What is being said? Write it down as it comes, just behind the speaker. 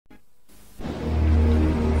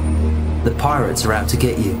The pirates are out to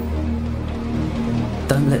get you.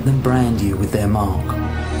 Don't let them brand you with their mark.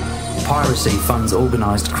 Piracy funds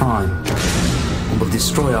organised crime and will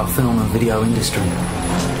destroy our film and video industry.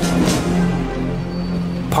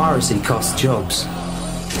 Piracy costs jobs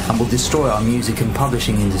and will destroy our music and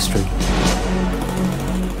publishing industry.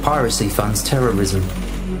 Piracy funds terrorism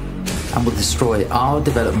and will destroy our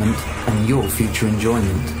development and your future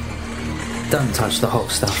enjoyment. Don't touch the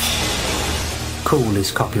hot stuff. Cool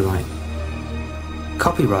is copyright.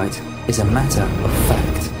 Copyright is a matter of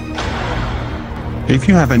fact. If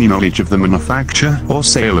you have any knowledge of the manufacture or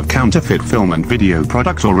sale of counterfeit film and video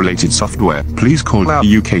products or related software, please call our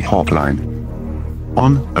UK hotline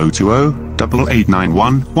on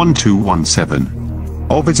 020-8891-1217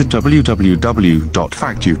 or visit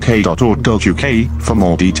www.factuk.org.uk for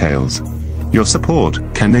more details. Your support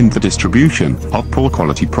can end the distribution of poor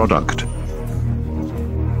quality product.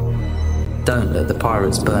 Don't let the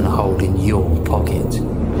pirates burn a hole in your pocket.